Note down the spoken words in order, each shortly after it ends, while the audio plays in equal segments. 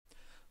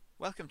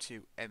Welcome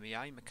to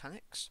MEI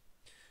Mechanics.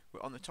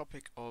 We're on the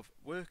topic of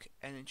Work,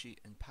 Energy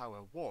and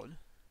Power 1,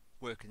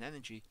 Work and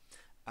Energy,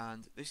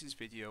 and this is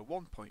video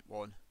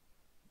 1.1,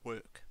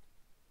 Work.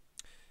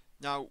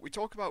 Now, we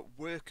talk about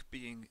work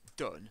being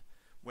done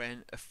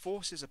when a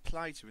force is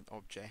applied to an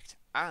object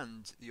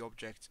and the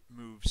object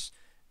moves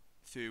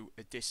through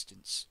a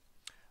distance.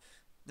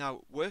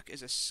 Now, work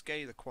is a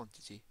scalar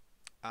quantity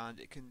and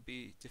it can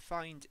be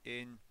defined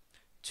in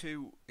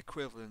two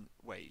equivalent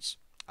ways.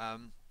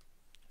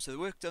 So the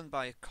work done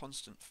by a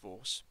constant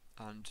force,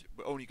 and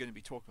we're only going to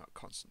be talking about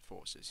constant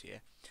forces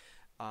here,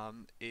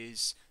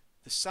 is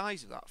the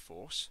size of that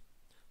force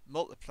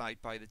multiplied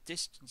by the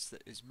distance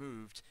that is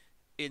moved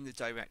in the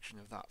direction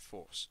of that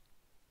force.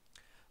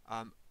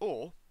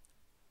 Or,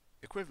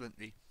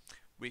 equivalently,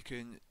 we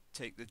can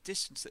take the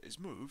distance that is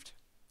moved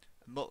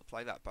and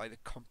multiply that by the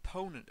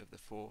component of the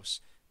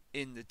force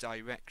in the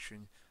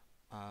direction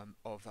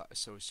of that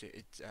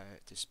associated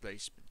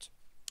displacement.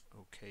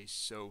 Okay,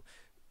 so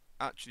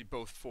actually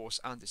both force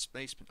and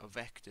displacement are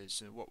vectors,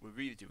 and what we're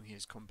really doing here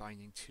is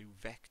combining two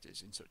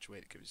vectors in such a way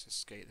that gives us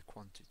a scalar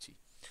quantity.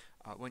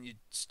 When you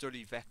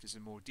study vectors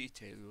in more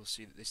detail, you'll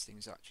see that this thing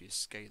is actually a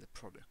scalar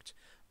product.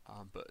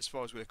 But as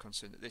far as we're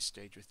concerned at this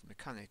stage with the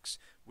mechanics,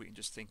 we can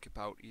just think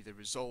about either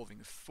resolving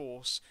a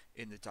force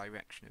in the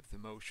direction of the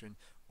motion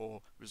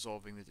or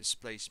resolving the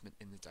displacement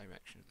in the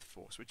direction of the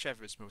force,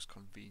 whichever is most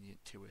convenient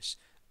to us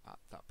at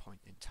that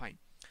point in time.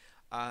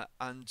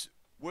 And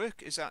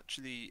work is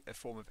actually a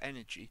form of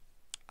energy,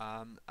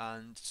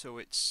 and so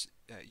its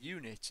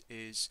unit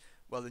is,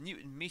 well, the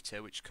Newton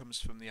meter, which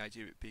comes from the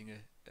idea of it being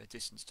a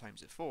distance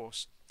times a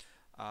force,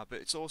 but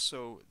it's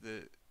also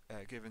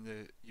given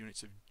the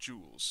units of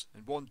joules,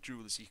 and 1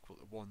 joule is equal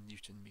to 1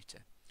 Newton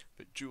meter.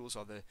 But joules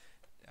are the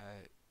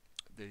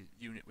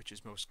unit which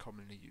is most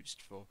commonly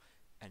used for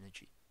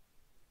energy.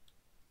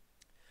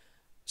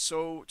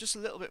 So just a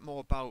little bit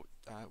more about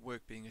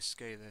work being a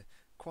scalar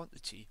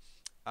quantity.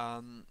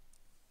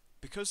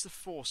 Because the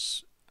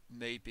force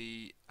may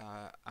be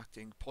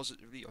acting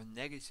positively or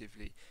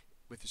negatively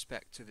with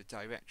respect to the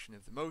direction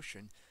of the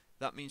motion,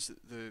 that means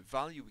that the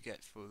value we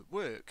get for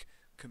work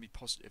can be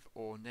positive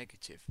or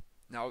negative.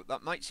 Now,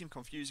 that might seem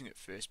confusing at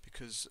first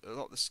because a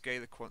lot of the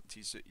scalar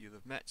quantities that you'll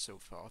have met so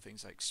far,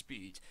 things like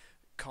speed,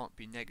 can't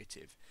be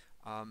negative.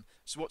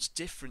 So what's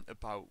different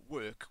about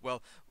work?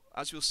 Well,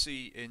 as we'll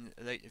see in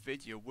a later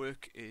video,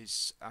 work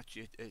is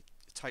actually a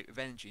type of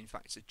energy. In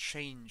fact, it's a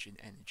change in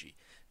energy.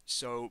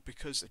 So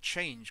because a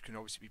change can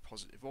obviously be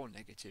positive or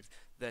negative,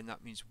 then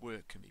that means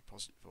work can be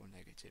positive or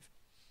negative.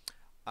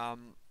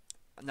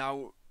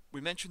 Now, we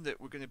mentioned that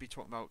we're going to be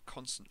talking about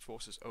constant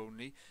forces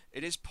only.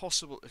 It is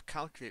possible to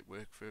calculate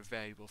work for a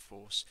variable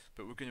force,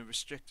 but we're going to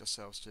restrict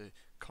ourselves to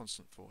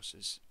constant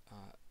forces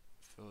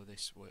for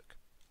this work.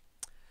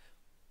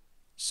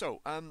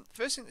 So,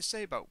 first thing to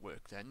say about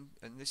work then,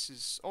 and this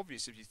is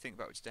obvious if you think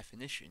about its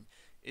definition,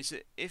 is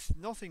that if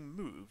nothing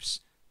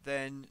moves,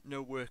 then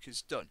no work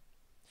is done.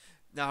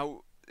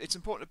 Now, it's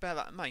important to bear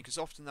that in mind because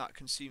often that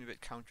can seem a bit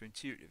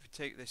counterintuitive. If you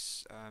take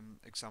this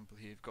example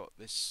here, you've got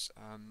this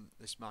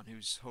this man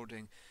who's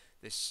holding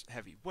this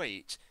heavy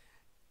weight.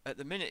 At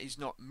the minute he's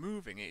not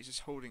moving it, he's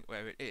just holding it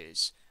where it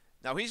is.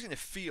 Now he's going to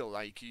feel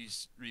like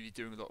he's really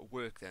doing a lot of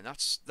work then.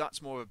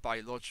 That's more of a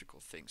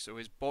biological thing. So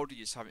his body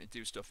is having to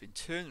do stuff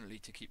internally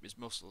to keep his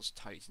muscles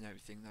tight and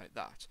everything like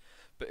that.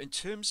 But in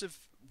terms of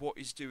what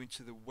he's doing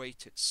to the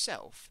weight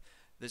itself,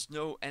 there's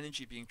no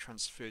energy being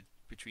transferred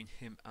between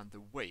him and the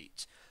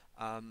weight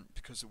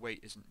because the weight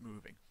isn't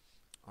moving.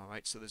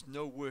 Alright, so there's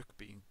no work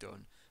being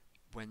done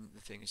when the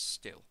thing is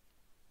still.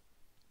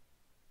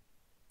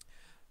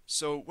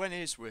 So when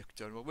is work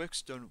done? Well,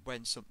 work's done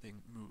when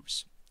something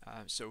moves.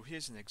 So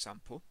here's an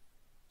example.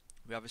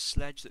 We have a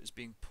sledge that is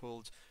being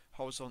pulled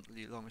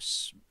horizontally along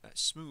a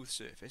smooth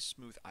surface,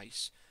 smooth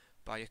ice,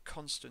 by a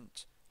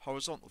constant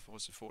horizontal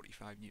force of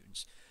 45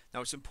 newtons.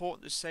 Now it's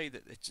important to say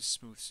that it's a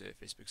smooth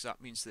surface because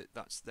that means that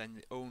that's then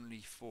the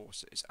only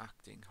force that is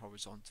acting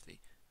horizontally.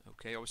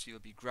 Okay, obviously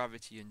there'll be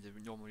gravity and the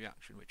normal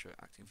reaction which are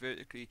acting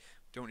vertically.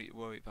 Don't need to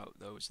worry about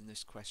those in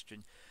this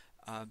question,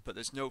 but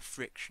there's no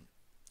friction.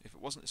 If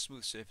it wasn't a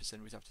smooth surface,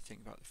 then we'd have to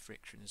think about the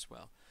friction as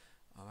well.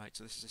 Alright,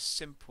 so this is a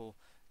simple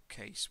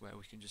case where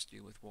we can just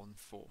deal with one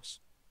force.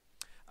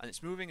 And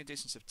it's moving a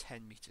distance of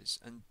 10 meters,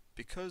 and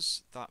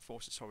because that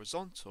force is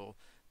horizontal,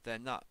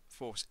 then that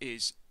force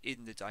is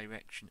in the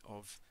direction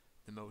of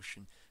the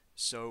motion.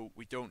 So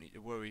we don't need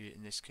to worry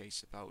in this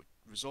case about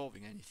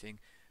resolving anything.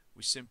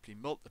 We simply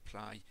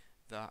multiply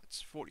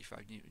that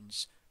 45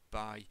 newtons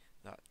by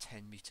that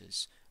 10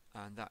 meters,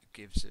 and that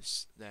gives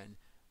us then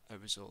a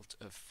result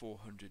of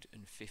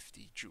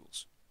 450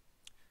 joules.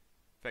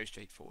 Very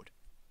straightforward.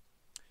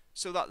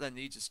 So that then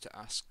leads us to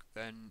ask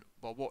then,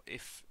 well, what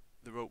if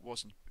the rope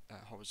wasn't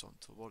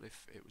horizontal? What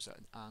if it was at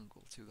an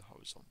angle to the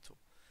horizontal?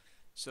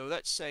 So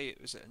let's say it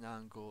was at an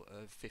angle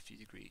of 50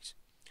 degrees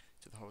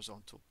to the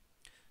horizontal,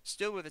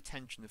 still with a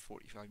tension of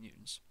 45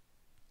 newtons,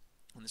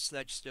 and the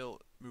sledge still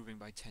moving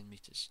by 10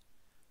 meters.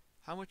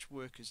 How much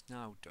work is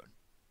now done?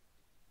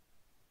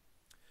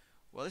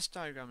 Well, this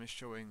diagram is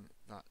showing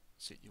that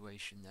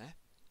situation there.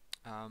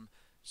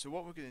 So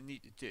what we're going to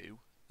need to do,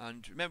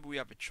 and remember we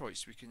have a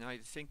choice, we can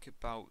either think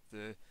about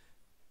the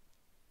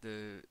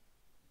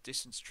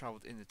distance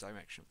travelled in the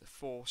direction of the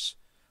force,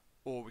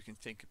 or we can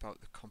think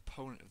about the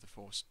component of the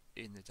force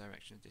in the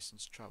direction of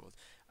distance travelled.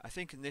 I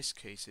think in this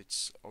case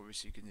it's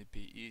obviously going to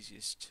be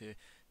easiest to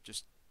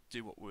just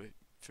do what we're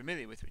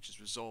familiar with, which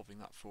is resolving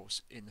that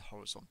force in the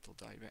horizontal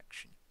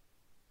direction.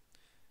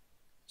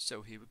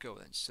 So here we go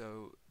then.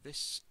 So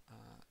this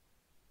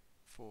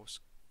force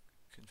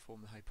can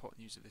form the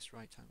hypotenuse of this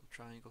right angle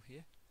triangle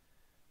here.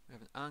 We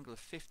have an angle of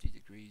 50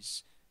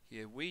 degrees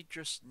here. We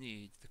just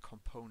need the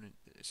component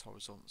that is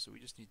horizontal, so we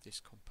just need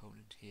this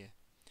component here.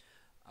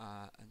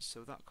 And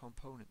so that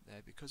component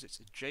there, because it's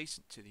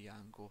adjacent to the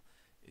angle,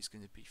 is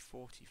going to be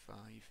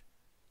 45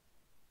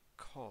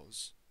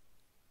 cos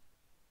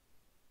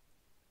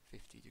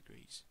 50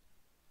 degrees.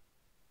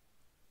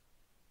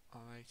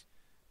 Alright,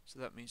 so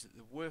that means that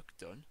the work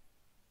done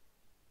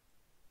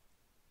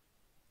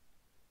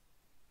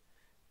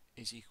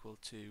is equal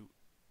to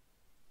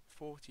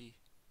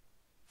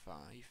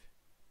 45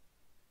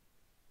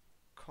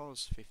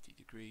 cos 50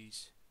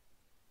 degrees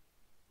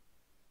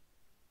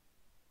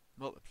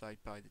multiplied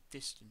by the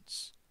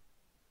distance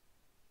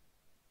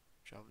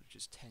travelled, which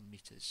is 10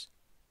 meters,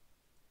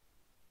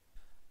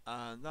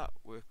 and that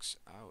works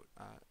out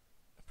at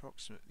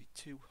approximately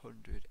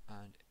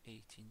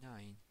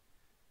 289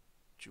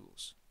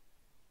 joules.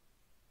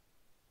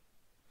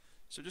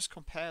 So just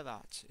compare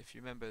that, if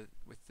you remember,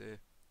 with the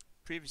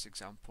previous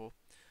example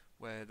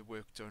where the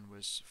work done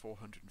was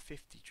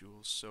 450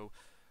 joules. So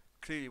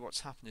clearly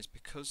what's happened is,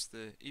 because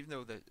even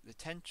though the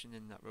tension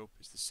in that rope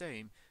is the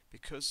same,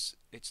 because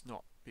it's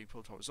not being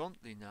pulled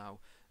horizontally now,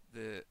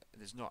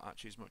 there's not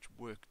actually as much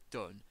work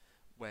done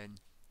when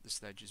the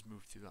sledge is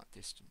moved through that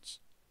distance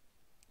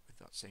with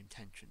that same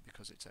tension,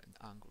 because it's at an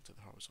angle to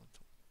the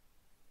horizontal.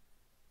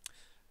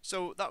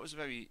 So that was a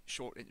very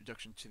short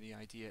introduction to the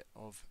idea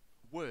of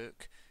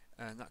work,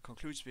 and that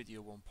concludes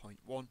video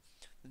 1.1.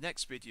 The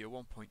next video,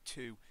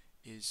 1.2,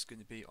 is going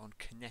to be on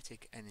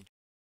kinetic energy.